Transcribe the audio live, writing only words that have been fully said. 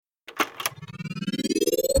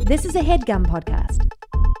This is a HeadGum podcast.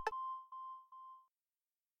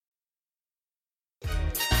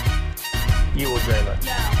 You will dream it.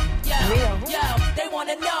 Yo, they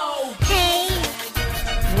wanna know. Hey,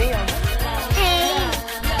 Mia.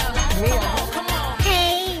 hey, Mia. Come on.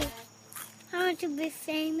 hey. I want to be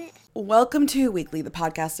famous. Welcome to Weekly, the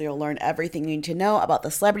podcast where you'll learn everything you need to know about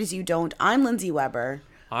the celebrities you don't. I'm Lindsay Weber,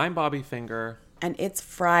 I'm Bobby Finger. and it's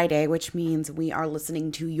Friday, which means we are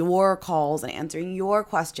listening to your calls and answering your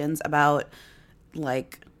questions about,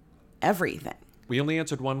 like, everything. We only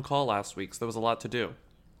answered one call last week, so there was a lot to do.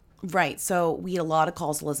 Right, so we had a lot of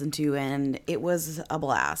calls to listen to, and it was a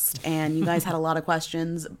blast. And you guys had a lot of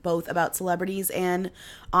questions, both about celebrities and,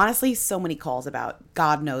 honestly, so many calls about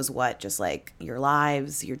God knows what, just like your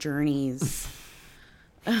lives, your journeys.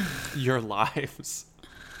 Your lives.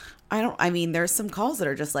 There's some calls that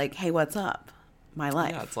are just like, hey, what's up? My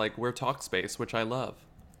life. Yeah, it's like we're Talkspace, which I love.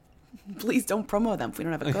 Please don't promo them if we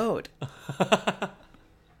don't have a code. I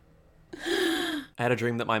had a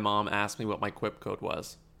dream that my mom asked me what my Quip code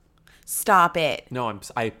was. Stop it. No,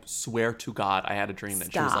 I swear to God, I had a dream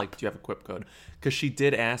that she was Stop. like, do you have a Quip code? Because she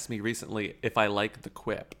did ask me recently if I like the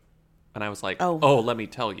Quip. And I was like, Oh. oh let me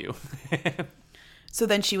tell you. So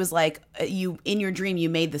then she was like, you in your dream, you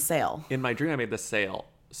made the sale. In my dream, I made the sale.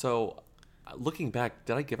 So looking back,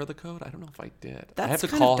 did I give her the code? I don't know if I did. I That's have to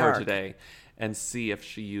kind of call her dark. today and see if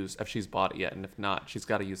she's bought it yet. And if not, she's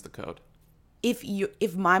got to use the code.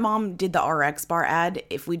 If my mom did the RX bar ad,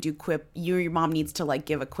 if we do Quip, your mom needs to like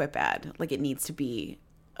give a Quip ad. Like it needs to be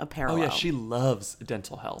a Oh parallel. yeah, she loves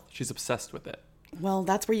dental health. She's obsessed with it. Well,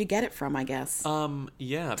 that's where you get it from, I guess.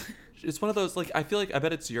 Yeah. It's one of those, like, I feel like, I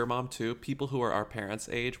bet it's your mom too. People who are our parents'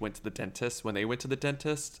 age went to the dentist when they went to the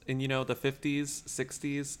dentist in, the 50s,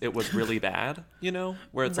 60s. It was really bad,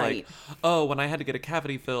 where it's Right. like, oh, when I had to get a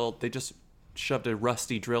cavity filled, they just shoved a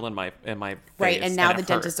rusty drill in my face. Right, and now it the hurt.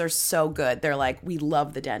 dentists are so good. They're like, we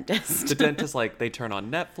love the dentist. The dentist, like, they turn on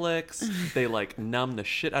Netflix. They, like, numb the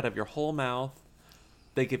shit out of your whole mouth.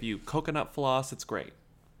 They give you coconut floss. It's great.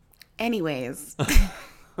 Anyways,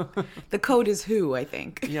 the code is who, I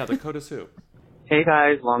think. Yeah, the code is who? Hey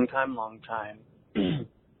guys, long time.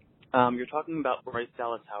 You're talking about Bryce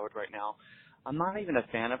Dallas Howard right now. I'm not even a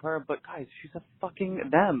fan of her, but guys, she's a fucking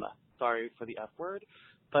them. Sorry for the F word,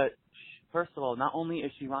 but first of all, not only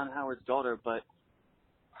is she Ron Howard's daughter, but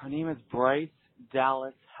her name is Bryce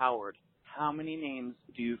Dallas Howard. How many names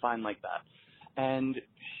do you find like that? And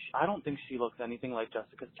I don't think she looks anything like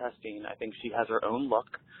Jessica Chastain. I think she has her own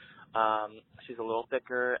look. She's a little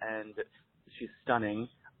thicker and she's stunning.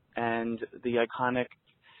 And the iconic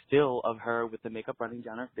still of her with the makeup running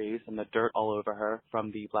down her face and the dirt all over her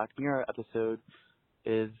from the Black Mirror episode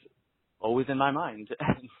is always in my mind.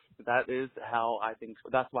 That is how I think,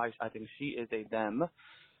 that's why I think she is a them.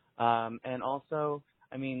 And also,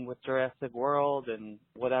 I mean, with Jurassic World and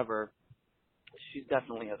whatever, she's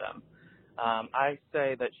definitely a them. I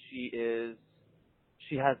say that she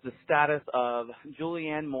has the status of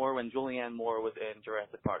Julianne Moore when Julianne Moore was in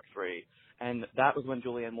Jurassic Park 3. And that was when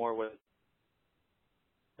Julianne Moore was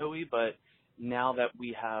Zoe, but now that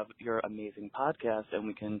we have your amazing podcast and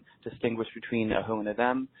we can distinguish between a who and a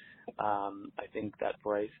them, I think that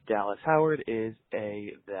Bryce Dallas Howard is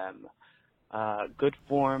a them. Good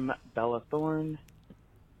form, Bella Thorne.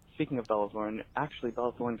 Speaking of Bella Thorne, actually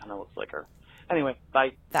Bella Thorne kind of looks like her. Anyway,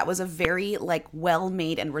 bye. That was a very, like,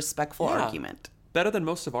 well-made and respectful Yeah. argument. Better than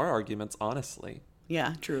most of our arguments, honestly.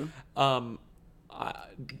 Yeah, true.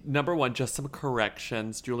 Number one, just some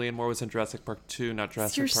corrections. Julianne Moore was in Jurassic Park 2, not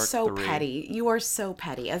Jurassic You're Park so 3. petty. You are so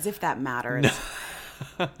petty, as if that matters.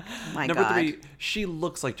 My Number God. 3, she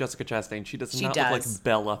looks like Jessica Chastain. She does She not look does. like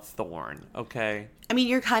Bella Thorne, okay? I mean,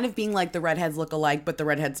 you're kind of being like the redheads look alike, but the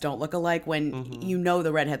redheads don't look alike when you know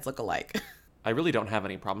the redheads look alike. I really don't have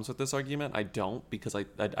any problems with this argument. I don't, because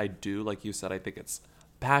I do, like you said, I think it's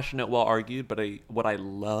passionate, well argued, but what I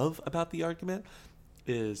love about the argument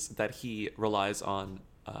is that he relies on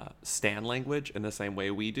stan language in the same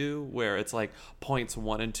way we do, where it's like points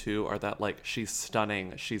 1 and 2 are that, like, she's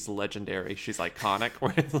stunning, she's legendary, she's iconic,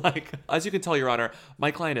 where it's like, as you can tell, Your Honor,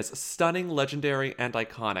 my client is stunning, legendary, and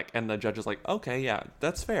iconic, and the judge is like, okay, yeah,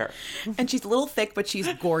 that's fair. And she's a little thick, but she's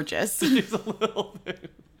gorgeous. She's a little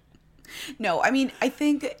bit... No, I mean, I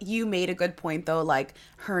think you made a good point, though. Like,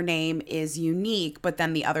 her name is unique, but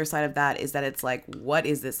then the other side of that is that it's like, what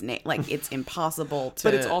is this name? Like, it's impossible to...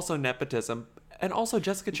 But it's also nepotism. And also,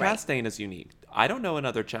 Jessica Right. Chastain is unique. I don't know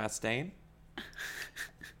another Chastain.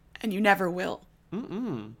 And you never will.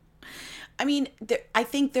 I mean, I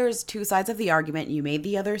think there's two sides of the argument. You made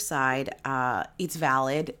the other side. It's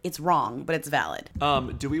valid. It's wrong, but it's valid.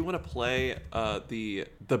 Do we want to play the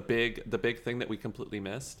big thing that we completely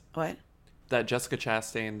missed? What? That Jessica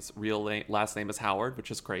Chastain's last name is Howard, which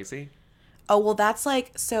is crazy. Oh, well, that's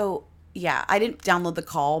like, so, yeah, I didn't download the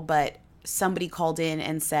call, but somebody called in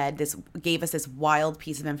and gave us this wild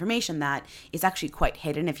piece of information that is actually quite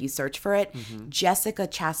hidden if you search for it. Jessica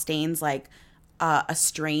Chastain's, like,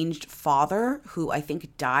 estranged father, who I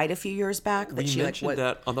think died a few years back. We mentioned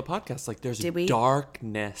that on the podcast. Like, there's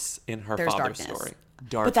darkness in her There's father's darkness. story.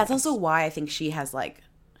 But that's also why I think she has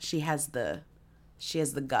the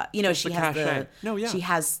gut. You know, she has cachet. No, yeah.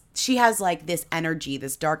 She has like this energy,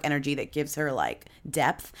 this dark energy that gives her like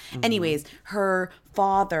depth. Anyways, her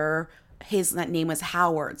father, his name was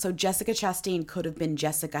Howard. So Jessica Chastain could have been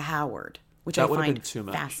Jessica Howard, which I find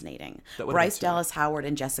fascinating. Bryce Dallas Howard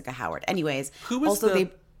and Jessica Howard. Anyways, who was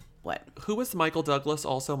what? Who was Michael Douglas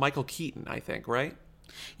also? Michael Keaton, I think, right?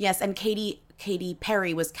 Yes, and Katy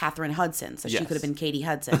Perry was Katherine Hudson, so she could have been Katie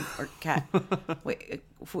Hudson or Kat. Wait,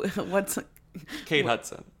 what's Kate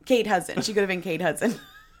Hudson? Kate Hudson. She could have been Kate Hudson.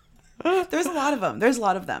 There's a lot of them. There's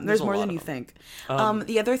more than you think.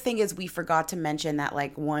 The other thing is we forgot to mention that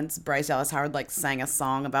like once Bryce Dallas Howard like sang a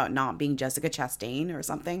song about not being Jessica Chastain or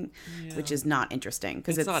something, which is not interesting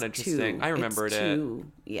because it's not interesting. I remembered it.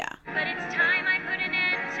 Yeah. But it's time I put an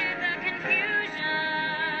end to the confusion.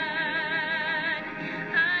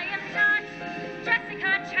 I am not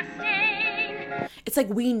Jessica Chastain. It's like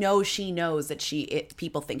we know she knows that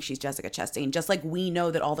people think she's Jessica Chastain, just like we know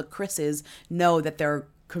that all the Chris's know that they're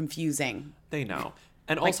confusing. They know.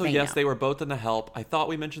 And Like, also, yes, they were both in The Help. I thought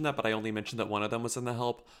we mentioned that, but I only mentioned that one of them was in The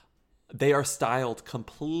Help. They are styled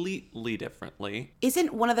completely differently.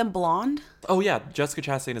 Isn't one of them blonde? Oh, yeah. Jessica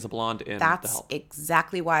Chastain is a blonde in The Help. That's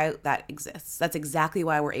exactly why that exists. That's exactly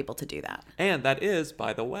why we're able to do that. And that is,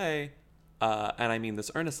 by the way, and I mean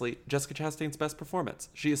this earnestly, Jessica Chastain's best performance.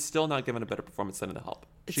 She is still not given a better performance than in The Help.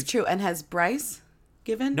 It's true. And has Bryce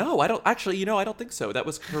given? No, I don't. Actually, I don't think so. That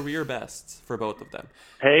was career bests for both of them.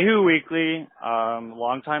 Hey, Who Weekly.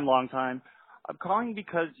 Long time. I'm calling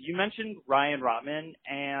because you mentioned Ryan Rotman,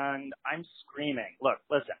 and I'm screaming. Look,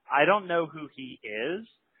 listen, I don't know who he is.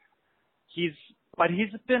 But he's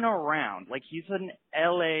been around. Like, he's an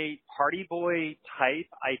LA party boy type,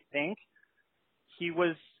 I think. He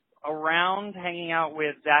was around hanging out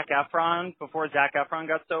with Zac Efron before Zac Efron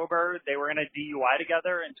got sober. They were in a DUI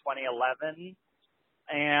together in 2011.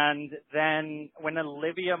 And then when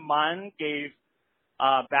Olivia Munn gave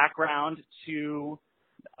background to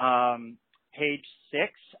Page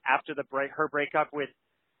 6 after her breakup with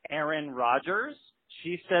Aaron Rodgers,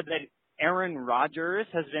 she said that Aaron Rodgers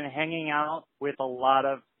has been hanging out with a lot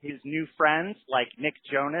of his new friends like Nick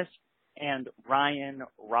Jonas and Ryan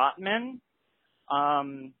Rotman.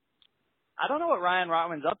 I don't know what Ryan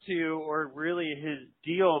Rotman's up to or really his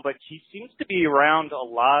deal, but he seems to be around a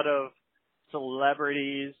lot of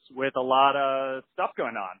celebrities with a lot of stuff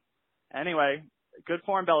going on. Anyway, good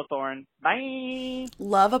for him, Bella Thorne. Bye.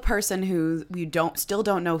 Love a person who you still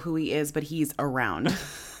don't know who he is, but he's around.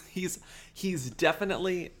 he's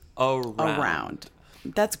definitely around.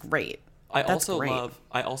 That's great. I also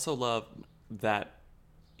love that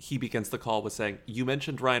he begins the call with saying, "You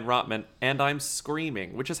mentioned Ryan Rotman, and I'm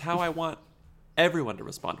screaming," which is how I want everyone to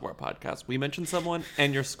respond to our podcast. We mention someone,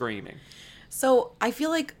 and you're screaming. So I feel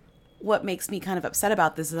like what makes me kind of upset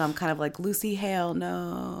about this is I'm kind of like, Lucy Hale,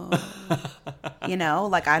 no.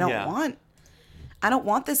 Like I don't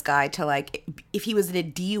want this guy to, like, if he was in a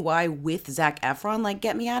DUI with Zac Efron, like,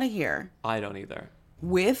 get me out of here. I don't either.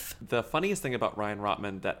 The funniest thing about Ryan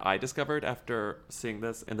Rotman that I discovered after seeing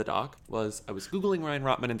this in the doc was I was Googling Ryan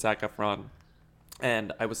Rotman and Zac Efron,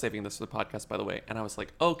 and I was saving this for the podcast, by the way, and I was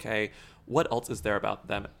like, okay, what else is there about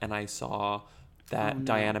them? And I saw that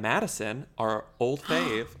Diana Madison, our old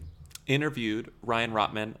fave, interviewed Ryan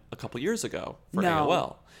Rotman a couple years ago for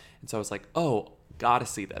AOL. And so I was like, oh, gotta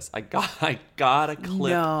see this. I gotta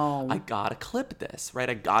clip. No. I gotta clip this, right?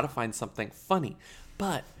 I gotta find something funny.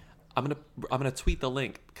 But I'm gonna tweet the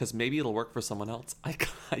link because maybe it'll work for someone else. I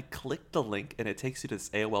clicked the link and it takes you to this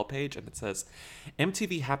AOL page and it says,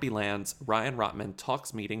 MTV Happy Lands, Ryan Rotman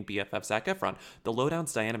talks meeting BFF Zac Efron. The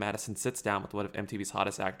Lowdown's Diana Madison sits down with one of MTV's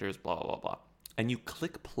hottest actors, blah, blah, blah, blah. And you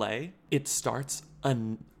click play, it starts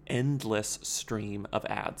an endless stream of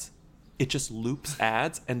ads. It just loops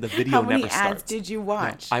ads and the video never starts. How many ads did you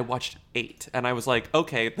watch? No, I watched 8 and I was like,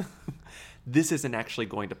 okay, this isn't actually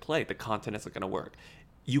going to play. The content isn't going to work.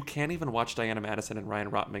 you can't even watch Diana Madison and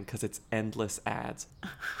Ryan Rotman because it's endless ads.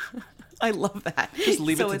 I love that. Just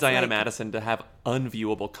leave So it to it's Diana like- Madison to have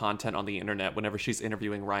unviewable content on the internet whenever she's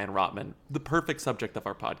interviewing Ryan Rotman, the perfect subject of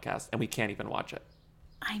our podcast, and we can't even watch it.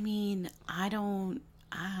 I mean, I'm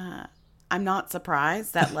not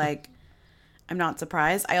surprised that like, I'm not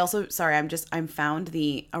surprised. I also, sorry, I'm found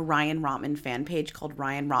a Ryan Rotman fan page called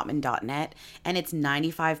ryanrotman.net, and it's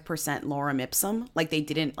 95% lorem ipsum. Like they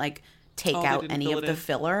didn't like take Oh, they out didn't any fill of it the in?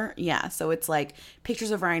 filler. Yeah. So it's like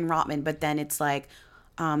pictures of Ryan Rotman, but then it's like,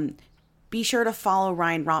 be sure to follow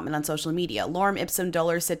Ryan Rotman on social media. Lorem ipsum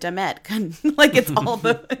dolor sit damet. Like it's all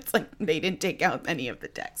it's like they didn't take out any of the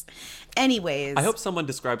text. Anyways. I hope someone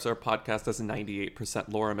describes our podcast as 98%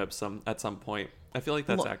 lorem ipsum at some point. I feel like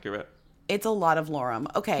that's accurate. It's a lot of lorem.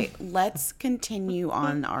 Okay, let's continue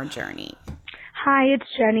on our journey. Hi, it's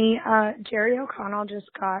Jenny. Jerry O'Connell just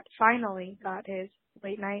finally got his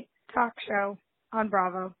late night talk show on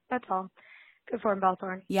Bravo. That's all. Good for him,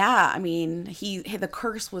 Bellthorne. Yeah, I mean, the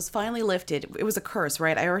curse was finally lifted. It was a curse,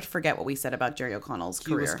 right? I already forget what we said about Jerry O'Connell's He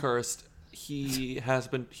career. was cursed.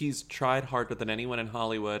 He's tried harder than anyone in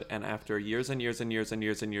Hollywood, and after years and years and years and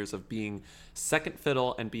years and years of being second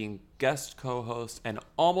fiddle and being guest co-host and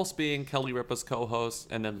almost being Kelly Ripa's co-host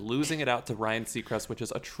and then losing it out to Ryan Seacrest, which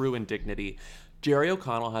is a true indignity, Jerry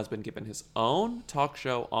O'Connell has been given his own talk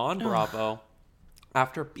show on Bravo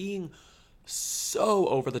after being so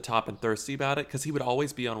over the top and thirsty about it, because he would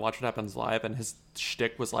always be on Watch What Happens Live and his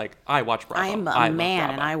shtick was like, I watch Bravo. I'm I a love man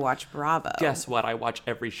Bravo. and I watch Bravo. Guess what? I watch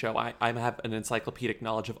every show. I have an encyclopedic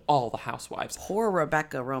knowledge of all the housewives. Poor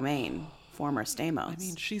Rebecca Romaine, former Stamos. I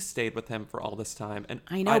mean, she stayed with him for all this time. And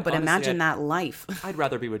I know, but imagine I'd that life. I'd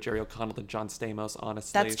rather be with Jerry O'Connell than John Stamos,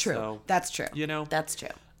 honestly. That's true. So, That's true. You know? That's true.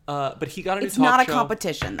 But he got a new It's talk not a show.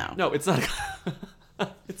 competition, though. No, it's not.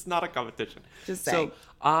 It's not a competition. Just saying. So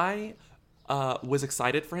I was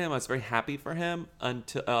excited for him. I was very happy for him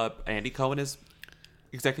until Andy Cohen is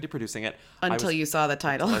executive producing it. Until you saw the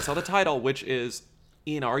title. I saw the title, which is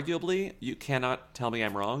inarguably, you cannot tell me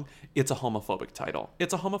I'm wrong, it's a homophobic title.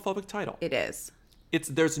 It's a homophobic title. It is.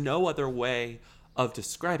 There's no other way of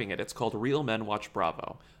describing it. It's called Real Men Watch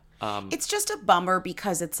Bravo. It's just a bummer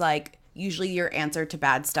because it's like, usually your answer to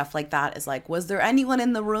bad stuff like that is like, was there anyone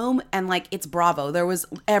in the room? And like, it's Bravo. There was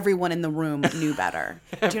everyone in the room knew better.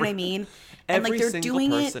 Do you know what I mean? And Every like they're single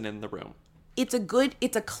doing person in the room. it's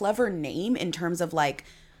a clever name in terms of like,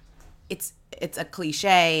 it's a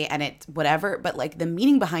cliche and it's whatever, but like the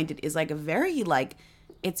meaning behind it is like a very like,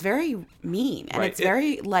 it's very mean and Right. it's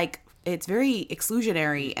very like, it's very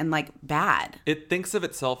exclusionary and like bad. It thinks of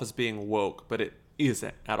itself as being woke, but it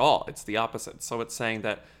isn't at all. It's the opposite. So it's saying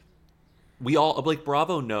that we all, like,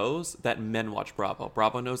 Bravo knows that men watch Bravo.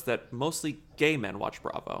 Bravo knows that mostly gay men watch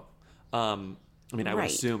Bravo. I mean, I would Right.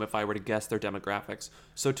 assume if I were to guess their demographics.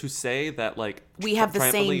 So to say that, like, We have the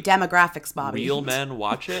same triumphantly demographics, Bobby. real men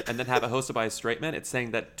watch it and then have it hosted by a straight man, it's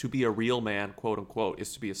saying that to be a real man, quote unquote,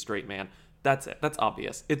 is to be a straight man. That's it. That's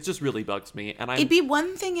obvious. It just really bugs me. And It'd be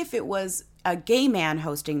one thing if it was a gay man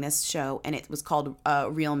hosting this show and it was called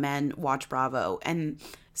Real Men Watch Bravo and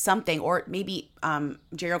something, or maybe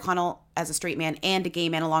Jerry O'Connell as a straight man and a gay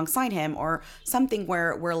man alongside him, or something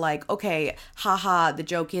where we're like, okay, haha, the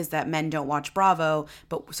joke is that men don't watch Bravo,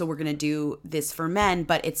 but so we're gonna do this for men,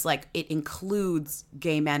 but it's like it includes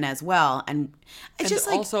gay men as well, and it's just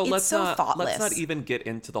like also, it's so thoughtless. let's not even get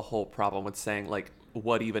into the whole problem with saying, like,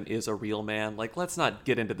 what even is a real man. Like, let's not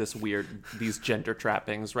get into these gender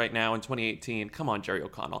trappings right now in 2018. Come on, Jerry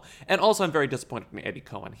O'Connell. And also, I'm very disappointed in Eddie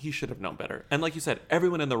Cohen. He should have known better. And like you said,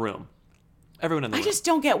 everyone in the room. I just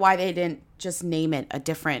don't get why they didn't just name it a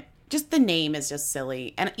different. Just the name is just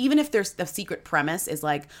silly. And even if there's the secret premise is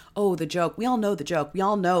like, oh, the joke, we all know the joke. We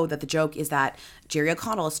all know that the joke is that Jerry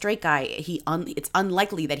O'Connell, a straight guy, it's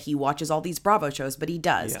unlikely that he watches all these Bravo shows, but he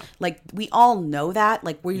does. Yeah. Like, we all know that.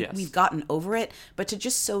 Like, Yes. we've gotten over it. But to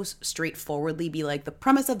just so straightforwardly be like, the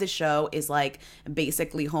premise of the show is like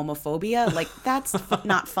basically homophobia, like that's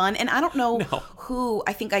not fun. And I don't know who,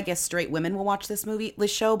 I guess straight women will watch this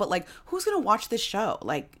show, but like, who's going to watch this show?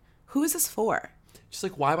 Like, who is this for? Just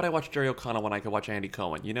like, why would I watch Jerry O'Connell when I could watch Andy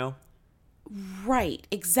Cohen, you know? Right,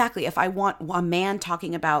 exactly. If I want a man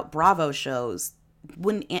talking about Bravo shows,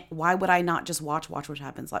 why would I not just watch What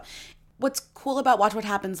Happens Live? What's cool about Watch What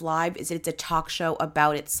Happens Live is it's a talk show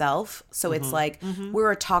about itself. So it's like,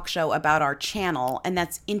 we're a talk show about our channel, and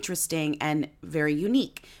that's interesting and very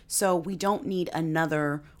unique. So we don't need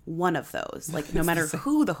another one of those, like no matter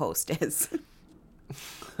who the host is.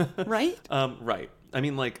 Right? Right. I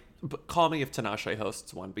mean, like, call me if Tinashe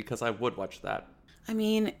hosts one, because I would watch that. I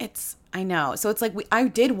mean, I know. So it's like, I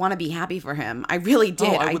did want to be happy for him. I really did.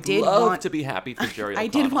 Oh, I would did love want to be happy for Jerry O'Connell. I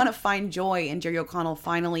did want to find joy in Jerry O'Connell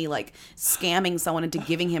finally like scamming someone into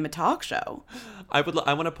giving him a talk show. I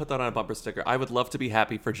want to put that on a bumper sticker. I would love to be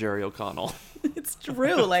happy for Jerry O'Connell. It's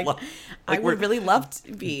true. Like I we're would really love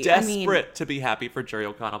to be. Desperate to be happy for Jerry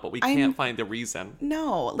O'Connell, but we can't find the reason.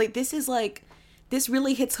 No, like this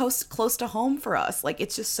really hits close to home for us. Like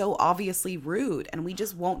it's just so obviously rude, and we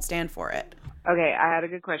just won't stand for it. Okay, I had a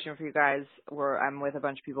good question for you guys. I'm with a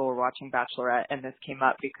bunch of people who are watching Bachelorette, and this came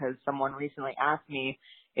up because someone recently asked me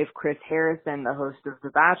if Chris Harrison, the host of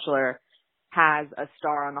The Bachelor, has a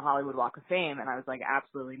star on the Hollywood Walk of Fame. And I was like,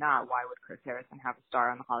 absolutely not. Why would Chris Harrison have a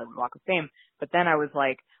star on the Hollywood Walk of Fame? But then I was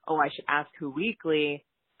like, oh, I should ask Who Weekly,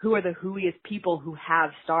 who are the whoiest people who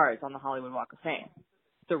have stars on the Hollywood Walk of Fame?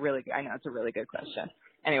 I know it's a really good question.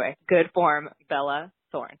 Anyway, good form, Bella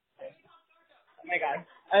Thorne. Oh my God.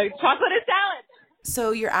 Chocolate is salad.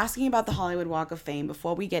 So you're asking about the Hollywood Walk of Fame.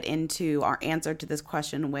 Before we get into our answer to this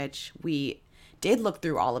question, which we did look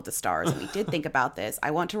through all of the stars and we did think about this, I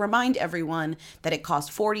want to remind everyone that it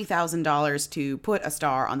cost $40,000 to put a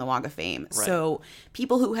star on the Walk of Fame. Right. So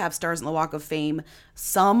people who have stars on the Walk of Fame,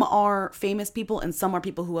 some are famous people and some are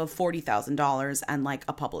people who have $40,000 and like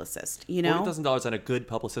a publicist, you know? $40,000 and a good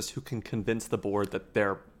publicist who can convince the board that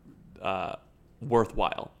they're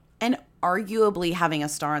worthwhile. And arguably having a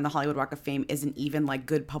star on the Hollywood Walk of Fame isn't even like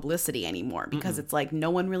good publicity anymore because it's like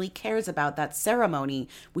no one really cares about that ceremony,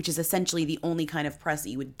 which is essentially the only kind of press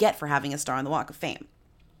that you would get for having a star on the Walk of Fame.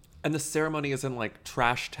 And the ceremony is in like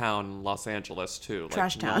Trash Town, Los Angeles too. Like,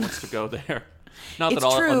 Trash Town. No one wants to go there. Not It's that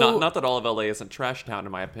all true. Not that all of LA isn't Trash Town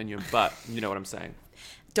in my opinion, but you know what I'm saying.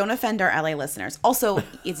 Don't offend our LA listeners. Also,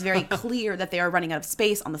 it's very clear that they are running out of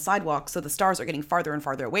space on the sidewalk, so the stars are getting farther and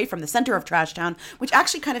farther away from the center of Trash Town, which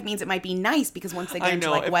actually kind of means it might be nice because once they get into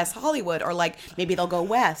like West Hollywood or like maybe they'll go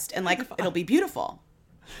west and like it'll be beautiful.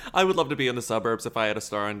 I would love to be in the suburbs if I had a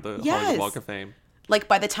star on the Hollywood Walk of Fame. Like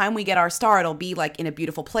by the time we get our star, it'll be like in a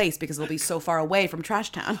beautiful place because it'll be so far away from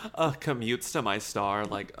Trash Town. Commutes to my star,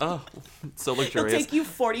 like, so luxurious. It'll take you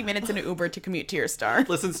 40 minutes in an Uber to commute to your star.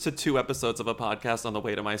 Listens to 2 episodes of a podcast on the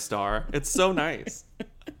way to my star. It's so nice.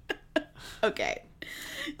 Okay.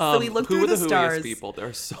 So we look through the stars. Who are the people? There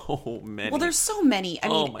are so many. Well, there's so many. I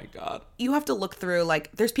mean, oh my God. You have to look through,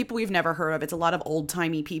 like, there's people we've never heard of. It's a lot of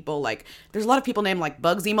old-timey people. Like, there's a lot of people named, like,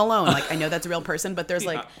 Bugsy Malone. Like, I know that's a real person, but there's,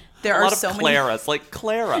 like, there are so many. Claras, like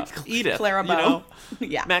Clara, Edith, Clara Bow. You know?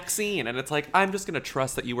 Yeah. Maxine. And it's like, I'm just going to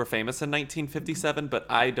trust that you were famous in 1957, but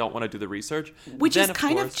I don't want to do the research. Which is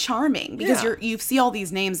kind of charming because you see all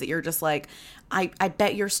these names that you're just like, I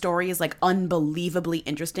bet your story is like unbelievably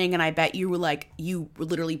interesting, and I bet you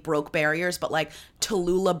literally broke barriers, but like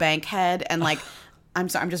Tallulah Bankhead and like I'm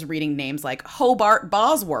sorry, I'm just reading names like Hobart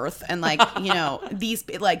Bosworth and like, you know, these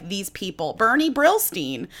people, Bernie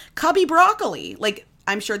Brillstein, Cubby Broccoli. Like,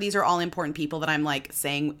 I'm sure these are all important people that I'm like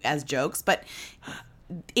saying as jokes, but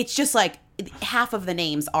it's just like half of the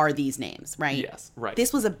names are these names, right? Yes, right.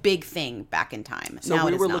 This was a big thing back in time. So now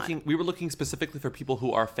we were looking specifically for people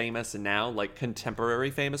who are famous now, like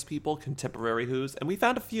contemporary famous people, contemporary who's, and we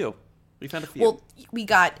found a few. Well, we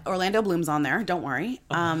got Orlando Bloom's on there. Don't worry.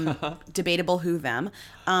 Debatable who them.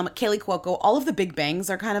 Kaylee Cuoco. All of the Big Bangs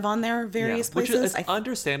are kind of on there. Various places. Which is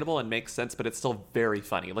understandable and makes sense, but it's still very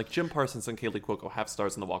funny. Like Jim Parsons and Kaylee Cuoco have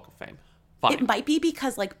stars in the Walk of Fame. Fine. It might be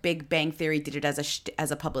because like Big Bang Theory did it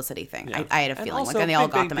as a publicity thing. Yeah. I had a feeling also, like, and they all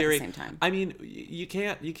Big got Bang them Theory, at the same time. I mean, you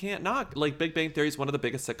can't knock like Big Bang Theory is one of the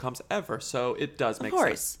biggest sitcoms ever, so it does make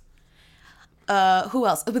sense. Who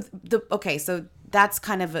else? Okay, so that's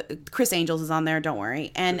kind of Chris Angels is on there. Don't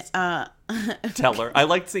worry, and Teller. I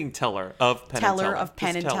liked seeing Teller of Penn and Teller. of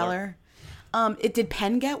Penn and Teller. Did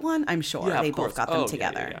Penn get one? I'm sure they both got them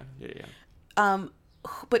together. Yeah.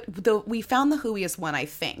 But we found the whoiest one, I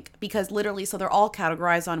think, because literally, so they're all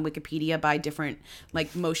categorized on Wikipedia by different,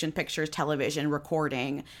 like, motion pictures, television,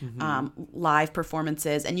 recording, live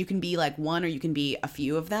performances, and you can be like one or you can be a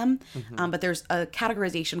few of them. But there's a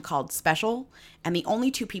categorization called special, and the only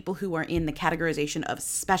 2 people who are in the categorization of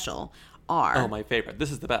special are... Oh, my favorite. This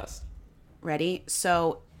is the best. Ready?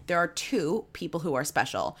 So there are 2 people who are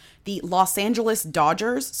special. The Los Angeles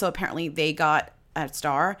Dodgers, so apparently they got a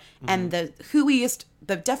star, and the whoiest,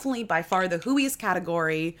 definitely by far the whoiest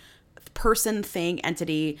category, person, thing,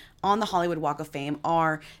 entity on the Hollywood Walk of Fame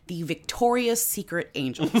are the Victoria's Secret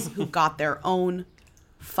Angels, who got their own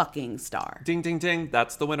fucking star. Ding, ding, ding.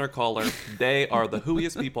 That's the winner caller. They are the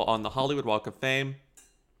whoiest people on the Hollywood Walk of Fame.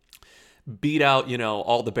 Beat out, you know,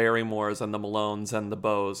 all the Barrymores and the Malones and the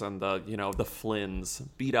Bows and the, you know, the Flynns.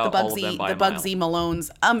 Beat out all of them by a mile. The Bugsy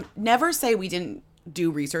Malones. Never say we didn't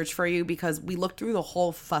do research for you because we looked through the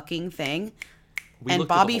whole fucking thing, We and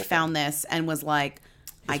looked at the Bobby whole found this and was like,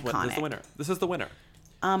 This is iconic. the winner. This is the winner.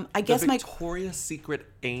 I guess the my Victoria's Secret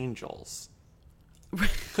Angels.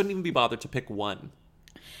 Couldn't even be bothered to pick one.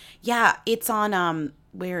 yeah, it's on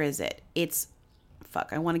where is it? It's fuck.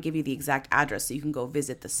 I want to give you the exact address so you can go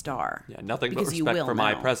visit the star. Yeah, nothing but Because you respect will for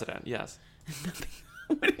my know. president. Yes.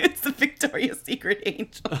 It's the Victoria's Secret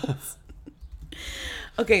Angels.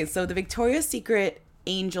 Okay, so the Victoria's Secret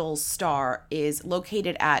Angels star is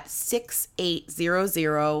located at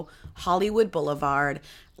 6800 Hollywood Boulevard.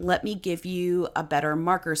 Let me give you a better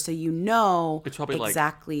marker so you know It's probably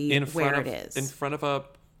exactly like in front where of, it is. in front of a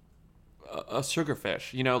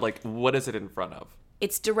sugarfish. You know, like what is it in front of?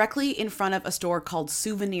 It's directly in front of a store called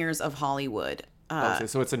Souvenirs of Hollywood. Okay,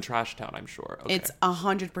 so it's in Trash Town, I'm sure. Okay. It's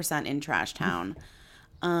 100% in Trash Town.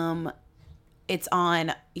 It's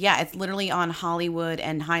on, it's literally on Hollywood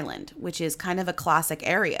and Highland, which is kind of a classic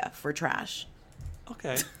area for trash.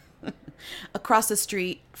 okay. Across the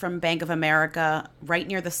street from Bank of America, right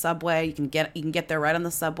near the subway. You can get there right on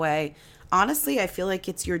the subway. Honestly, I feel like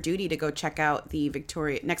it's your duty to go check out the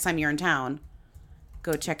Victoria next time you're in town.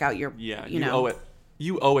 Go check out your Yeah, you you know. owe it.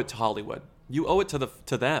 You owe it to Hollywood. You owe it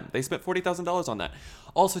to them. They spent $40,000 on that.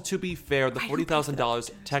 Also, to be fair, the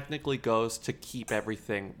 $40,000 technically goes to keep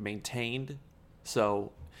everything maintained.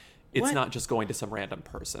 So it's What? not just going to some random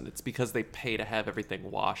person. It's because they pay to have everything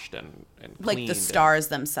washed and cleaned. Like the and- stars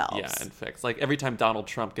themselves. Yeah, and fixed. Like every time Donald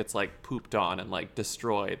Trump gets like pooped on and like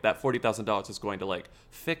destroyed, that $40,000 is going to like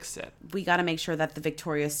fix it. We got to make sure that the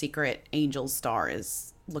Victoria's Secret Angels star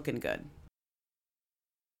is looking good.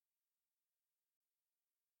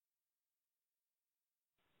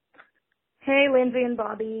 Hey, Lindsay and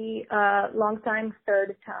Bobby. Long time,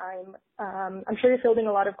 third time. I'm sure you're fielding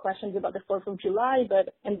a lot of questions about the 4th of July,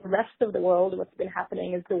 but in the rest of the world, what's been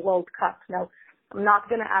happening is the World Cup. Now, I'm not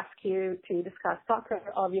going to ask you to discuss soccer,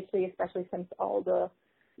 obviously, especially since all the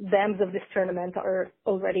thems of this tournament are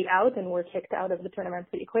already out and were kicked out of the tournament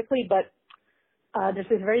pretty quickly. But there's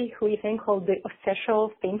this very cool thing called the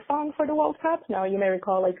official theme song for the World Cup. Now, you may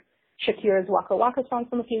recall like Shakira's Waka Waka song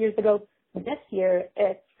from a few years ago. This year,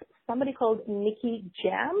 it's somebody called Nicky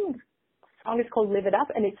Jam. The song is called Live It Up,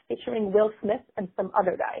 and it's featuring Will Smith and some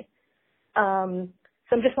other guy. So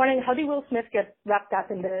I'm just wondering, how did Will Smith get wrapped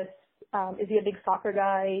up in this? Is he a big soccer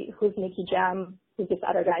guy? Who's Nicky Jam? Who's this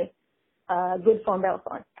other guy? Good Form Bell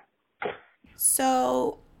song.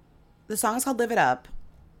 So the song is called Live It Up.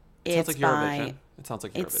 Sounds like Eurovision. It sounds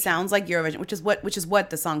like Eurovision. It sounds like Eurovision, which is what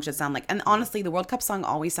the song should sound like. And honestly, the World Cup song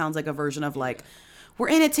always sounds like a version of like, we're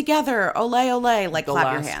in it together, ole ole, like the clap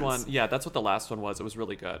last your hands. one, yeah, that's what the last one was. It was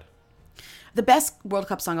really good. The best World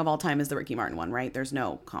Cup song of all time is the Ricky Martin one, right? There's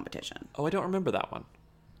no competition. Oh, I don't remember that one.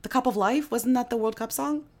 The Cup of Life, wasn't that the World Cup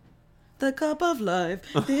song? The Cup of Life.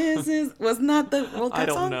 Wasn't that the World Cup I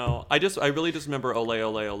don't song? know. I really just remember ole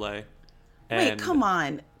ole ole. Wait, And come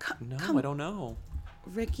on. No, come I don't know.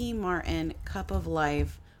 Ricky Martin, Cup of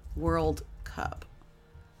Life, World Cup.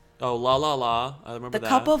 Oh, La La La. I remember The that.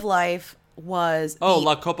 Cup of Life was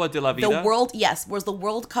La Copa de la Vida. was the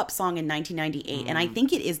World Cup song in 1998, and I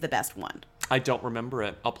think it is the best one. I don't remember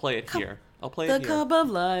it. I'll play it here. I'll play The it here. Cup of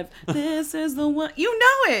Life, this is the one. You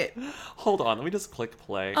know it. Hold on, let me just click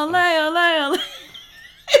play. Ole, ole, ole.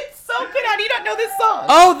 It's so good. How do you not know this song?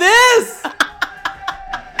 Oh, this!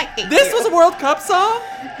 I hate This you. was a World Cup song?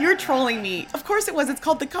 You're trolling me. Of course it was. It's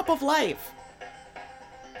called The Cup of Life.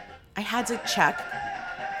 I had to check.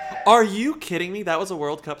 Are you kidding me? That was a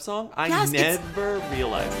World Cup song? I Yes, it's- never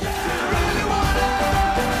realized that.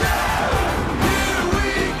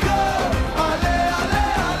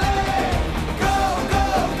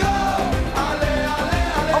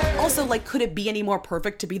 Also, like, could it be any more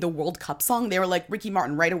perfect to be the World Cup song? They were like, Ricky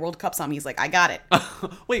Martin, write a World Cup song. He's like, I got it.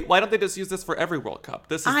 Wait, why don't they just use this for every World Cup?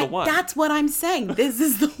 This is the one. That's what I'm saying. This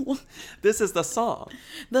is the one. This is the song.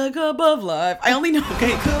 The Cup of Life. I only know.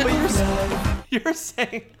 Okay, but you're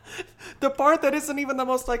saying the part that isn't even the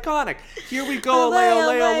most iconic. Here we go, ole, ole,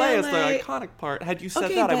 ole is the iconic part. Had you said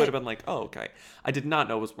Okay, that, I but- would have been like, oh, okay. I did not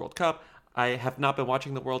know it was World Cup. I have not been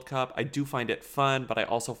watching the World Cup. I do find it fun, but I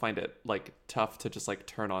also find it like tough to just like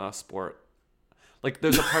turn on a sport. Like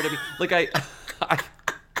there's a part of me like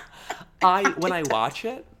I when I watch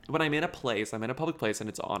it, when I'm in a place, I'm in a public place and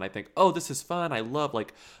it's on, I think, oh, this is fun. I love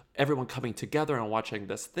like everyone coming together and watching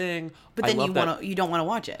this thing. But then you don't want to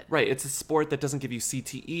watch it. Right. It's a sport that doesn't give you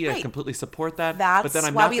CTE. I completely support that. That's but then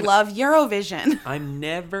I'm why not we gonna, love Eurovision. I'm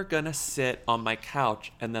never going to sit on my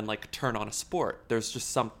couch and then like turn on a sport. There's just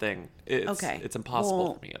something. It's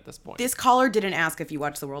impossible for me at this point. This caller didn't ask if you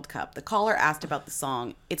watched the World Cup. The caller asked about the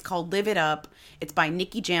song. It's called Live It Up. It's by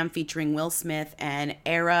Nicky Jam featuring Will Smith and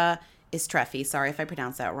Era Istrefi. Sorry if I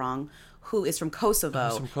pronounced that wrong. Who is from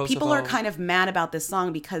Kosovo. People are kind of mad about this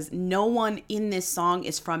song because no one in this song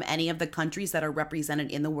is from any of the countries that are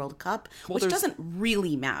represented in the World Cup, which doesn't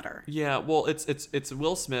really matter. Yeah, well, it's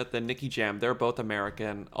Will Smith and Nicky Jam. They're both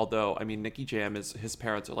American, although, I mean, Nicky Jam, his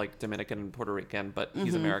parents are like Dominican and Puerto Rican, but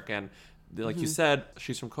he's American. Like you said,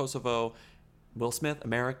 she's from Kosovo. Will Smith,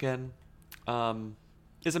 American.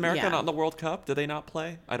 Is America not in the World Cup? Did they not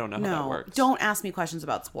play? I don't know how that works. Don't ask me questions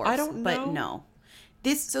about sports. I don't know. But no.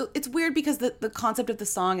 So it's weird because the concept of the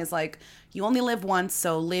song is like, you only live once,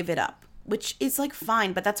 so live it up, which is like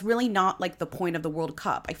fine, but that's really not like the point of the World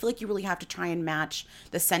Cup. I feel like you really have to try and match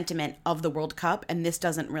the sentiment of the World Cup, and this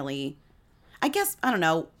doesn't really, I guess, I don't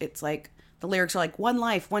know, it's like, the lyrics are like, one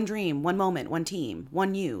life, one dream, one moment, one team,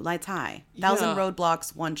 one you, lights high, 1,000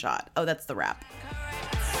 roadblocks, one shot. Oh, that's the rap.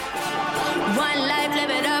 One life, live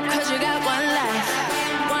it up, cause you got one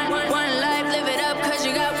life. One life, live it up, cause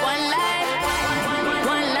you got one life.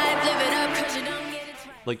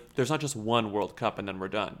 Like, there's not just one World Cup and then we're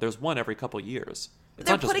done. There's one every couple years.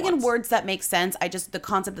 They're putting in words that make sense. The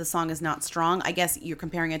concept of the song is not strong. I guess you're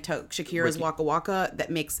comparing it to Shakira's Waka Waka.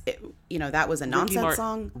 That makes it, that was a nonsense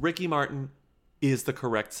song. Ricky Martin is the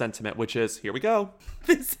correct sentiment, which is, here we go.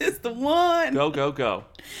 This is the one. Go, go, go.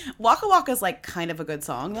 Waka Waka is like kind of a good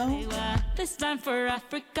song, though. This time for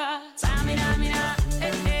Africa.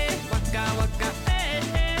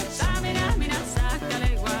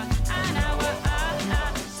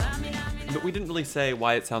 But we didn't really say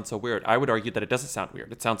why it sounds so weird. I would argue that it doesn't sound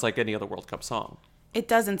weird. It sounds like any other World Cup song. It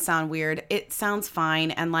doesn't sound weird. It sounds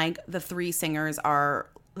fine. And like the three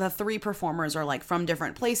performers are like from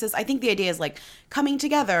different places. I think the idea is like coming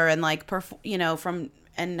together and like,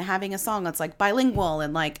 and having a song that's like bilingual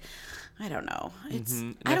and like, I don't know.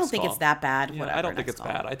 I don't think it's that bad. Yeah, I don't think it's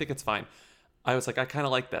bad. I think it's fine. I was like, I kind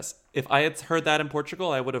of like this. If I had heard that in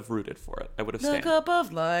Portugal, I would have rooted for it. I would have stayed. The cup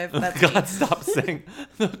of life. That's God, stop saying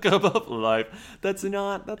the cup of life. That's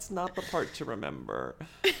not the part to remember.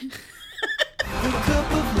 The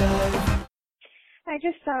cup of life. I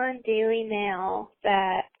just saw in Daily Mail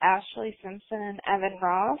that Ashley Simpson and Evan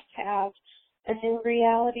Ross have a new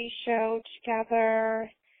reality show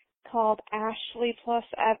together called Ashley plus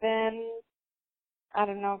Evan. I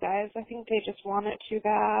don't know, guys. I think they just want it too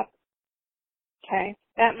bad. Okay,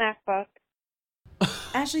 that MacBook.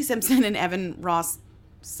 Ashley Simpson and Evan Ross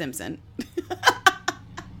Simpson.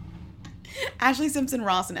 Ashley Simpson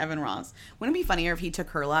Ross and Evan Ross. Wouldn't it be funnier if he took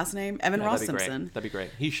her last name? Evan Ross Simpson. That'd be great.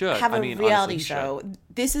 He should. Have a reality show.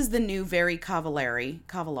 This is the new very Cavallari.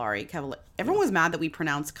 Everyone was mad that we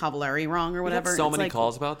pronounced Cavallari wrong or whatever. So many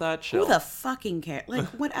calls about that. Chill. Who the fucking care? Like,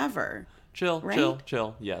 whatever. Chill, right?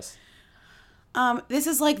 chill. Yes. This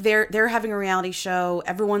is like they're having a reality show.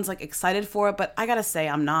 Everyone's like excited for it, but I gotta say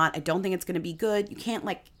I'm not. I don't think it's gonna be good. You can't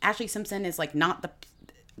like Ashley Simpson is like not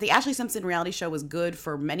the Ashley Simpson reality show was good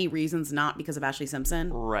for many reasons, not because of Ashley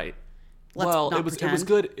Simpson. Right. It was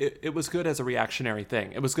good. It was good as a reactionary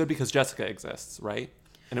thing. It was good because Jessica exists, right?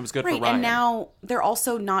 And it was good for Ryan. And now they're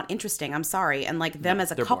also not interesting. I'm sorry. And like them as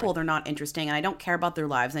a couple, boring. They're not interesting. And I don't care about their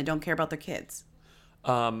lives. And I don't care about their kids.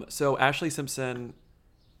 So Ashley Simpson.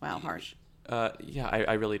 Wow, harsh. Yeah,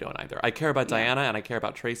 I really don't either. I care about Diana and I care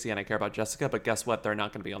about Tracy and I care about Jessica, but guess what? They're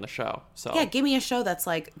not going to be on the show. So yeah, give me a show that's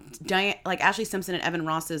like Ashley Simpson and Evan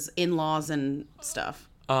Ross's in-laws and stuff.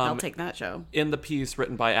 I'll take that show. In the piece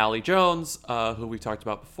written by Allie Jones, who we talked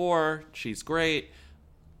about before, she's great.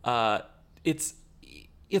 It's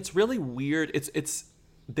really weird. It's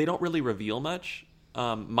they don't really reveal much.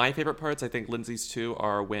 My favorite parts, I think Lindsay's too,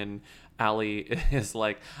 are when Allie is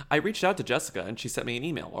like, I reached out to Jessica and she sent me an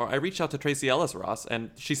email, or I reached out to Tracy Ellis Ross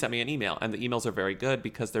and she sent me an email, and the emails are very good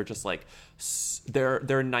because they're just like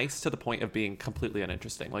they're nice to the point of being completely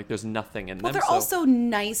uninteresting. Like there's nothing in them. Well, they're also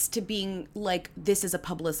nice to being like, this is a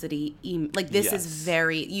publicity like this is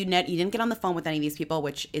very you didn't get on the phone with any of these people,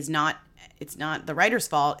 which is not. It's not the writer's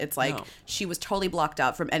fault. It's like she was totally blocked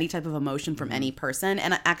out from any type of emotion from any person.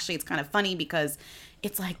 And actually, it's kind of funny because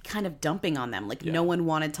it's like kind of dumping on them. Like no one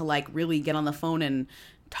wanted to like really get on the phone and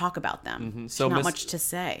talk about them. Mm-hmm. So not much to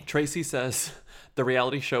say. Tracy says the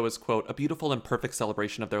reality show is, quote, a beautiful and perfect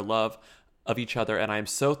celebration of their love. of each other, and I'm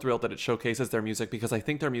so thrilled that it showcases their music because I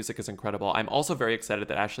think their music is incredible. I'm also very excited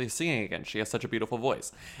that Ashley is singing again. She has such a beautiful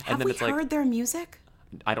voice. Have we heard their music?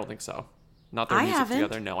 I don't think so. Not their music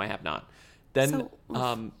together. No, I have not. Then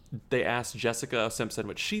they asked Jessica Simpson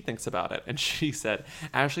what she thinks about it, and she said,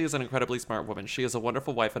 Ashley is an incredibly smart woman. She is a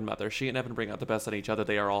wonderful wife and mother. She and Evan bring out the best in each other.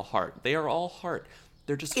 They are all heart. They are all heart.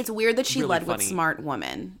 They're just It's weird that she really led funny. with smart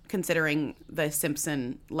woman, considering the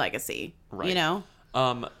Simpson legacy. Right. You know?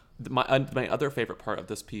 My other favorite part of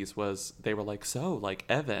this piece was they were like, so, like,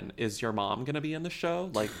 Evan, is your mom going to be in the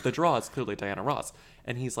show? Like, the draw is clearly Diana Ross.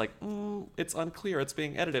 And he's like, it's unclear. It's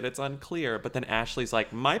being edited. It's unclear. But then Ashley's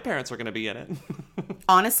like, my parents are going to be in it.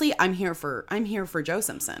 Honestly, I'm here for Joe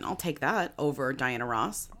Simpson. I'll take that over Diana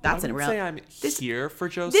Ross. That's I would say I'm here for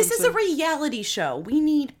Joe This Simpson. is a reality show. We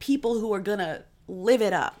need people who are going to live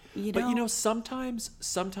it up. You know? But, you know, sometimes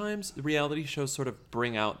reality shows sort of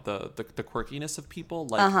bring out the quirkiness of people.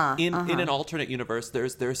 Like, in an alternate universe,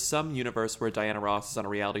 there's some universe where Diana Ross is on a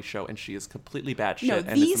reality show and she is completely batshit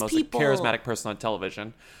and is the most charismatic person on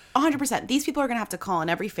television. 100%. These people are going to have to call in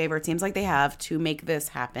every favor, it seems like they have, to make this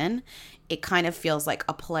happen. It kind of feels like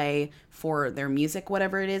a play for their music,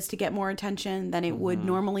 whatever it is, to get more attention than it would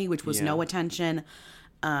normally, which was no attention.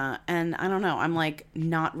 And I don't know. I'm like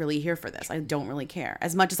not really here for this. I don't really care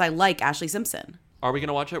as much as I like Ashley Simpson. Are we going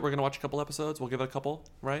to watch it? We're going to watch a couple episodes. We'll give it a couple,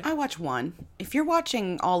 right? I watch one. If you're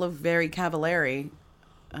watching all of Very Cavallari.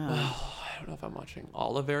 I don't know if I'm watching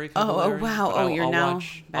all of Very Cavallari. Oh, wow. Oh, you're now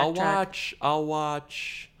I'll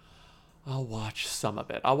watch some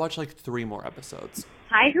of it. I'll watch like 3 more episodes.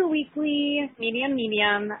 Hi, Her Weekly,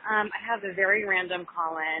 medium. I have a very random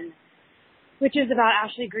call-in, which is about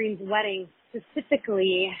Ashley Green's wedding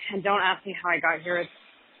specifically, and don't ask me how I got here. It's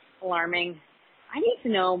alarming. I need to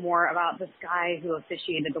know more about this guy who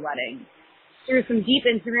officiated the wedding. There was some deep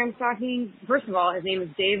Instagram stalking. First of all, his name is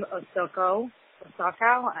Dave Osoko.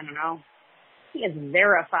 I don't know. He is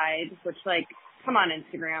verified, which, like, come on,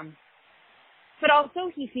 Instagram. But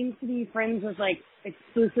also, he seems to be friends with, like,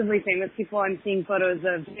 exclusively famous people. I'm seeing photos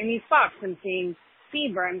of Jamie Foxx. I'm seeing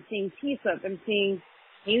Bieber. I'm seeing T-Swift. I'm seeing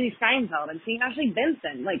Haley Steinfeld. I'm seeing Ashley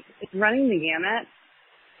Benson. Like, it's running the gamut.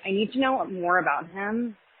 I need to know more about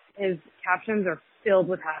him. His captions are filled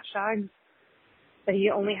with hashtags, but he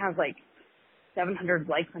only has, like, 700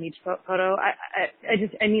 likes on each photo.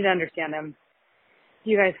 I need to understand him. If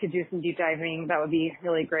you guys could do some deep diving, that would be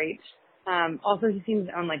really great. Also, he seems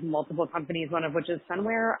to own, like, multiple companies, one of which is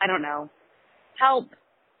Sunwear. I don't know. Help.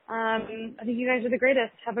 I think you guys are the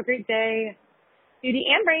greatest. Have a great day. Beauty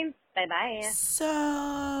and brains. Bye-bye.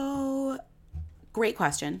 So, great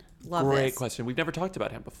question. Love this. Great question. We've never talked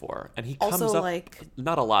about him before. And he comes also, up, like,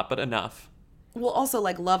 not a lot, but enough. Well, also,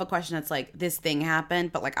 like, love a question that's like, this thing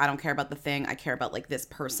happened, but, like, I don't care about the thing. I care about, like, this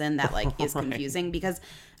person that, like, is Right. confusing because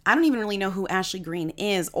I don't even really know who Ashley Green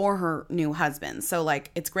is or her new husband. So, like,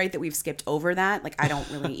 it's great that we've skipped over that. Like, I don't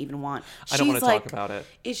really even want. I don't want to like, talk about it.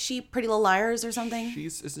 Is she Pretty Little Liars or something?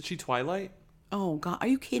 Isn't she Twilight? Oh, God. Are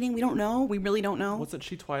you kidding? We don't know? We really don't know? Wasn't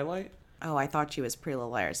she Twilight? Oh, I thought she was Pretty Little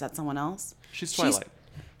Liars. Is that someone else? She's Twilight.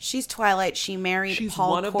 She's Twilight. She married She's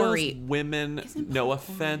Paul one of Corey. those women, no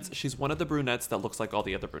offense. She's one of the brunettes that looks like all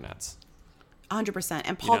the other brunettes. 100%.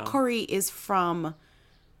 And Paul know? Corey is from,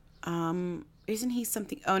 isn't he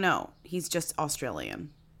something? Oh, no. He's just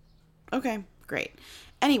Australian. Okay, great.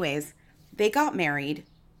 Anyways, they got married.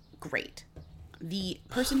 Great. The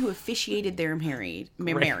person who officiated their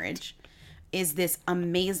marriage is this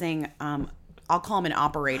amazing, I'll call him an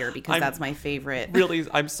operator because that's my favorite. Really,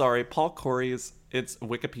 I'm sorry. Paul Corey's, it's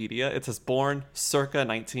Wikipedia. It says born circa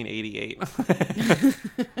 1988.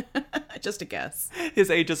 Just a guess.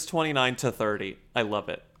 His age is 29 to 30. I love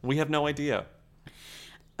it. We have no idea.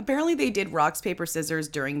 Apparently they did rocks, paper, scissors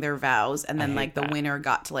during their vows, and then, like, the that. winner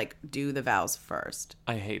got to, like, do the vows first.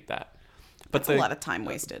 I hate that. But That's a lot of time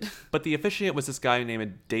wasted. But the officiant was this guy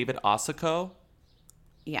named David Osako.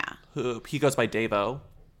 Yeah. Who he goes by Dave-O.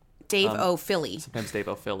 Dave O. Philly. Sometimes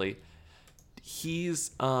Dave-O Philly.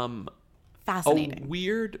 He's Fascinating. a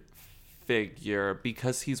weird figure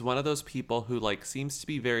because he's one of those people who, like, seems to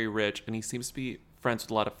be very rich and he seems to be friends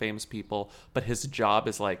with a lot of famous people, but his job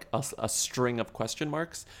is like a string of question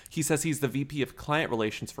marks. He says he's the VP of client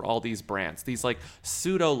relations for all these brands, these like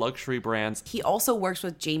pseudo luxury brands. He also works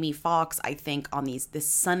with Jamie Foxx, I think, on this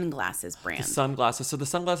sunglasses brand. The sunglasses. So the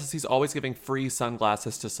sunglasses, he's always giving free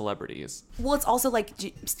sunglasses to celebrities. Well, it's also like,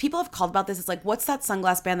 people have called about this. It's like, what's that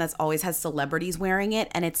sunglass brand that's always has celebrities wearing it?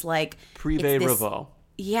 And it's like Privé Revaux.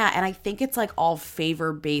 Yeah, and I think it's like all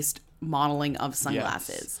favor-based modeling of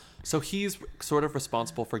sunglasses. Yes. So he's sort of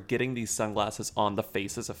responsible for getting these sunglasses on the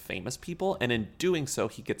faces of famous people, and in doing so,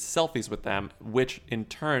 he gets selfies with them, which in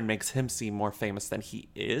turn makes him seem more famous than he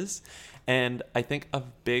is. And I think a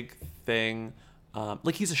big thing,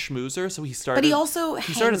 like he's a schmoozer, so he started. But he also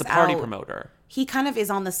started as a party promoter. He kind of is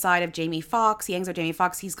on the side of Jamie Foxx. He hangs with Jamie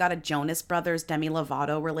Foxx. He's got a Jonas Brothers, Demi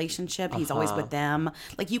Lovato relationship. He's always with them.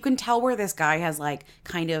 Like, you can tell where this guy has, like,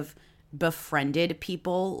 kind of befriended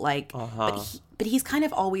people. Like, but he's kind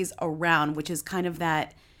of always around, which is kind of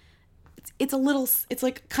that. It's a little. It's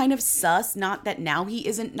like kind of sus. Not that now he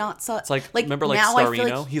isn't not sus. It's like remember like now Starino. I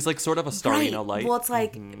feel like he's like sort of a Starino light. Well, it's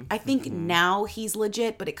like I think now he's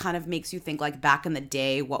legit, but it kind of makes you think like back in the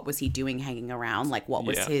day, what was he doing hanging around? Like what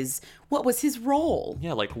was his role?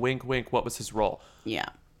 Yeah, like wink, wink. What was his role? Yeah,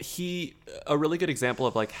 a really good example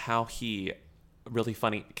of like how he really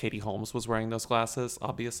funny. Katie Holmes was wearing those glasses,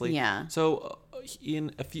 obviously. Yeah. So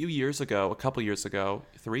in a couple years ago,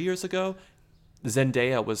 3 years ago.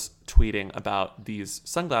 Zendaya was tweeting about these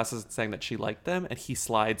sunglasses and saying that she liked them, and he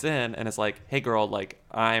slides in and is like, "Hey girl, like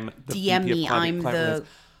I'm the DM VP me, of Climate I'm the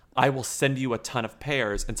I will send you a ton of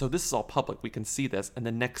pairs." And so this is all public. We can see this. And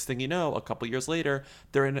the next thing you know, a couple years later,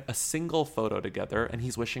 they're in a single photo together, and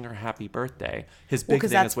he's wishing her happy birthday. His big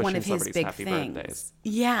thing is wishing celebrities happy birthdays.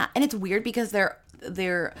 Yeah, and it's weird because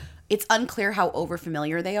they're it's unclear how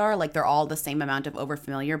overfamiliar they are. Like they're all the same amount of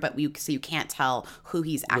overfamiliar, but you can't tell who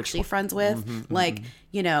he's actually friends with.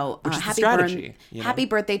 You know, happy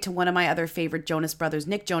birthday to one of my other favorite Jonas Brothers,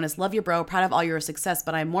 Nick Jonas. Love you, bro. Proud of all your success,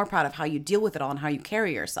 but I'm more proud of how you deal with it all and how you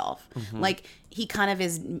carry yourself. Like he kind of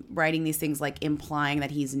is writing these things, like implying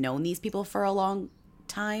that he's known these people for a long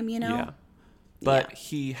time. You know, yeah, but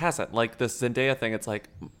he hasn't. Like this Zendaya thing, it's like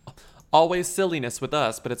always silliness with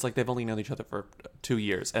us, but it's like they've only known each other for 2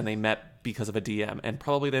 years and they met because of a DM, and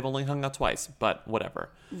probably they've only hung out twice, but whatever.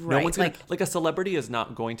 Right. No one's gonna, like a celebrity is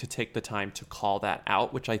not going to take the time to call that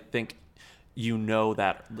out, which I think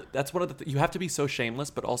that's one of the you have to be so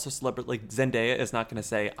shameless, but also celebrity like Zendaya is not going to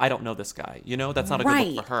say I don't know this guy. You know, that's not a good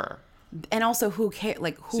look for her. And also who cares?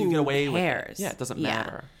 Like who so you get away cares? With it. Yeah, it doesn't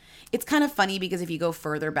matter. It's kind of funny because if you go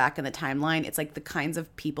further back in the timeline, it's like the kinds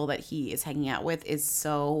of people that he is hanging out with is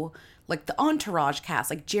so like the entourage cast.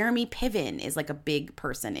 Like Jeremy Piven is like a big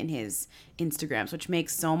person in his Instagrams, which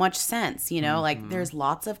makes so much sense. You know, like there's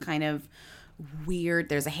lots of kind of weird.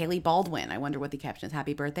 There's a Haley Baldwin. I wonder what the caption is.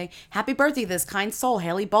 Happy birthday, this kind soul,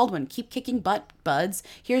 Haley Baldwin. Keep kicking butt, buds.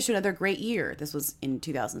 Here's to another great year. This was in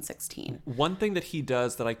 2016. One thing that he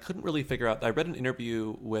does that I couldn't really figure out, I read an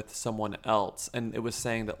interview with someone else, and it was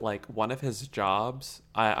saying that like one of his jobs,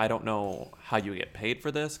 I don't know how you get paid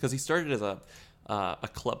for this, because he started as a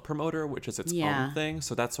club promoter, which is its own thing.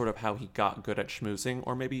 So that's sort of how he got good at schmoozing,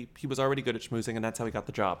 or maybe he was already good at schmoozing and that's how he got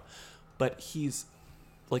the job. But he's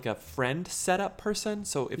like a friend setup person.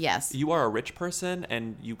 So if you are a rich person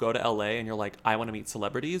and you go to LA and you're like, I want to meet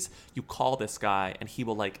celebrities, you call this guy and he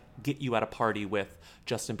will like get you at a party with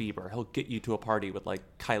Justin Bieber. He'll get you to a party with like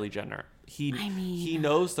Kylie Jenner. He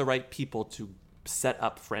knows the right people to set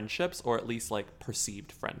up friendships, or at least like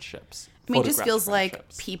perceived friendships. I mean, it just feels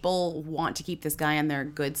like people want to keep this guy on their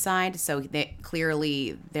good side, so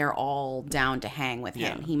they're all down to hang with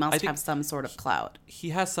him. He must have some sort of clout. He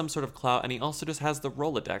has some sort of clout, and he also just has the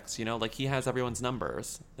Rolodex, you know? Like, he has everyone's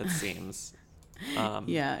numbers, it seems. It's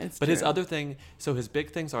But true. his other thing, so his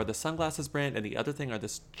big things are the sunglasses brand, and the other thing are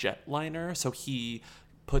this jetliner. So he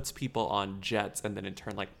puts people on jets and then in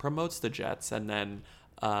turn, like, promotes the jets, and then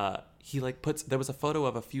he like there was a photo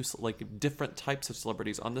of a few like different types of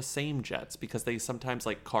celebrities on the same jets, because they sometimes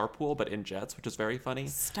like carpool but in jets, which is very funny.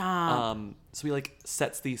 Stop. So he like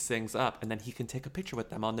sets these things up, and then he can take a picture with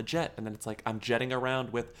them on the jet, and then it's like I'm jetting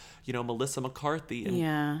around with, you know, Melissa McCarthy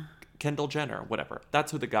and Kendall Jenner, whatever.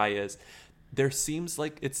 That's who the guy is. It seems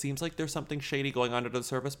like there's something shady going on under the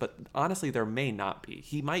surface, but honestly there may not be.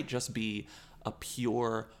 He might just be a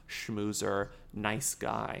pure schmoozer, nice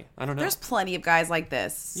guy. I don't know. There's plenty of guys like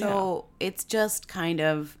this. So it's just kind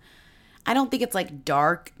of, I don't think it's like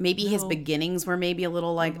dark. Maybe his beginnings were maybe a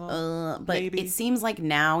little like, but it seems like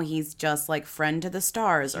now he's just like friend to the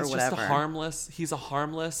stars or whatever. He's a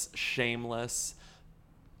harmless, shameless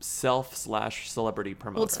self/celebrity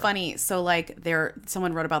promoter. Well, it's funny. So like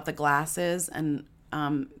someone wrote about the glasses, and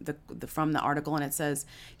from the article, and it says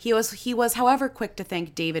he was however quick to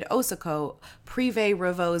thank David Osako, Privé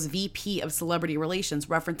Revaux's VP of Celebrity Relations,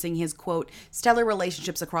 referencing his quote stellar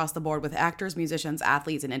relationships across the board with actors, musicians,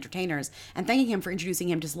 athletes, and entertainers, and thanking him for introducing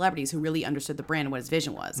him to celebrities who really understood the brand and what his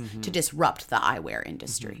vision was to disrupt the eyewear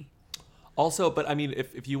industry. Also, but I mean,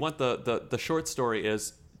 if you want the short story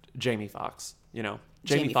is Jamie Foxx, you know,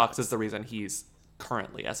 Jamie Foxx is the reason he's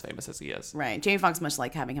currently as famous as he is. Right. Jamie Foxx must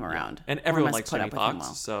like having him around. And Or everyone must likes put Jamie up with him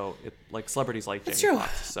Foxx, well. so like celebrities like Jamie It's true.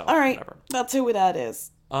 Foxx. So All right. whatever. That's who that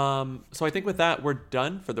is. So I think with that, we're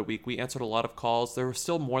done for the week. We answered a lot of calls. There was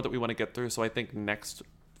still more that we want to get through, so I think next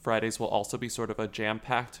Fridays will also be sort of a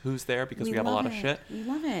jam-packed Who's There, because we have a lot of shit. We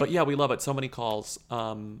love it. But yeah, we love it. So many calls.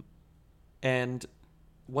 And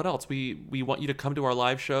what else? We want you to come to our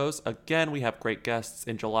live shows. Again, we have great guests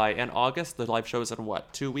in July and August. The live show is in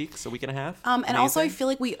what, 2 weeks, a week and a half? And also I Amazing. feel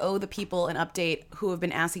like we owe the people an update who have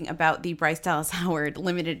been asking about the Bryce Dallas Howard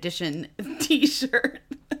limited edition t-shirt.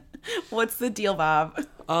 What's the deal, Bob?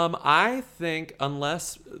 I think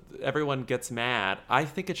unless everyone gets mad, I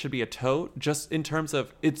think it should be a tote, just in terms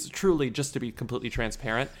of, it's truly, just to be completely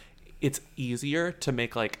transparent, it's easier to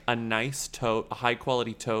make like a nice tote, a high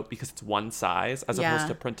quality tote, because it's one size as opposed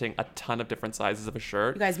to printing a ton of different sizes of a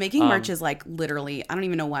shirt. You guys, making merch is like literally, I don't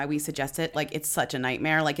even know why we suggest it. Like, it's such a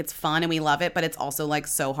nightmare. Like, it's fun and we love it, but it's also like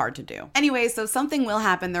so hard to do. Anyway, so something will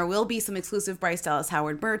happen. There will be some exclusive Bryce Dallas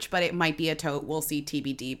Howard merch, but it might be a tote. We'll see,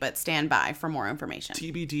 TBD, but stand by for more information.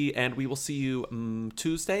 TBD, and we will see you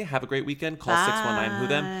Tuesday. Have a great weekend. Call 619 Who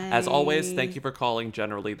Them. As always, thank you for calling.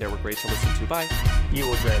 Generally, they were great to listen to. Bye. You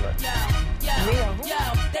were Dreamer.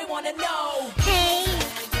 They wanna know. Hey.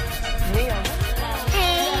 Mia.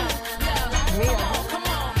 Hey. Mia.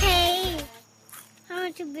 Hey. I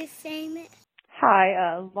want to be famous.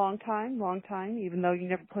 Hi, long time, even though you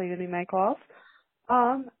never played any of my calls.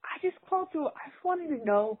 I just called I just wanted to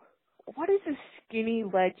know, what is a skinny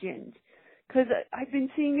legend? Because I've been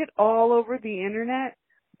seeing it all over the internet,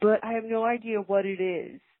 but I have no idea what it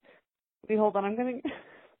is. Wait, hold on,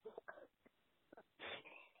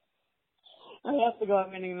 I have to go.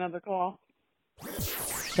 I'm getting another call.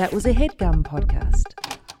 That was a HeadGum podcast.